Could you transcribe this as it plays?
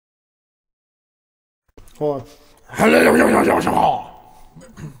4.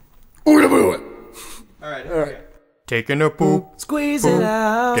 Alright. Taking a poop, Squeeze it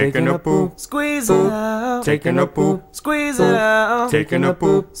out. taking a poop, Squeeze it out. taking a poop, Squeeze it out. taking a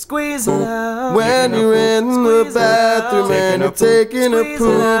poop. Squeeze it out. When you're in the bathroom and you're taking a poop,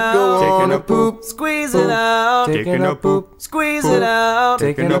 go on a poop. Squeeze it out. Taking a poop, Squeeze it out.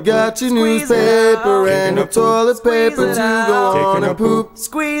 taking You a got your newspaper and your toilet paper to go on a poop.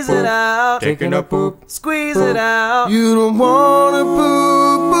 Squeeze it out. taking a poop, Squeeze it out. You don't wanna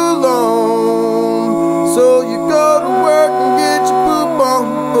poop alone, so you go to work and get your poop on.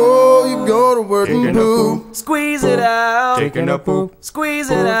 Oh, you go to work and Taking a poop. Squeeze it out. taking a poop, Squeeze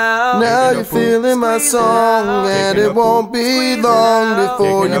it out. Now you're feeling my song, and it won't be long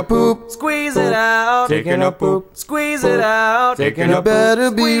before you poop. Squeeze it out. taking a poop, Squeeze it out. taking You a poop,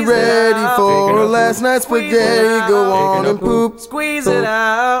 better be ready for last night's spaghetti. Go on and poop. Squeeze it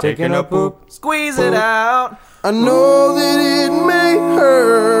out. taking a poop, Squeeze it out. I know that it may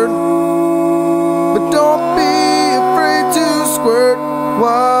hurt, but don't be afraid to squirt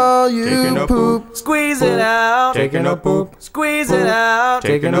while Taking you a poop. Squeeze it out. taking a poop, Squeeze it out.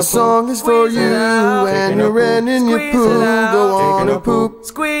 taking a The poop, song is for you, and you're ending your poop. Go on and poop.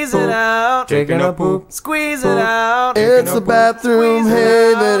 Squeeze it out. taking a poop, Squeeze it out. It's the bathroom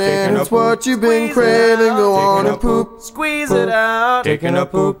haven, and it's what you've been craving. Go on and poop. Squeeze it out. taking a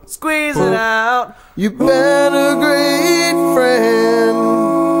poop, Squeeze it out. You've been a great friend,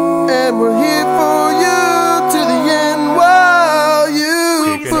 and we're here for you to the end while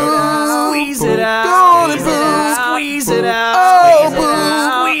you poop. Squeeze it out. Go on and poop. Squeeze it out.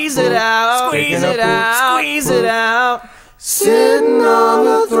 Oh, Squeeze it out. Squeeze it out. Squeeze it out. Sitting on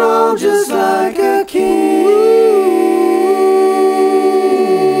the throne just like a king.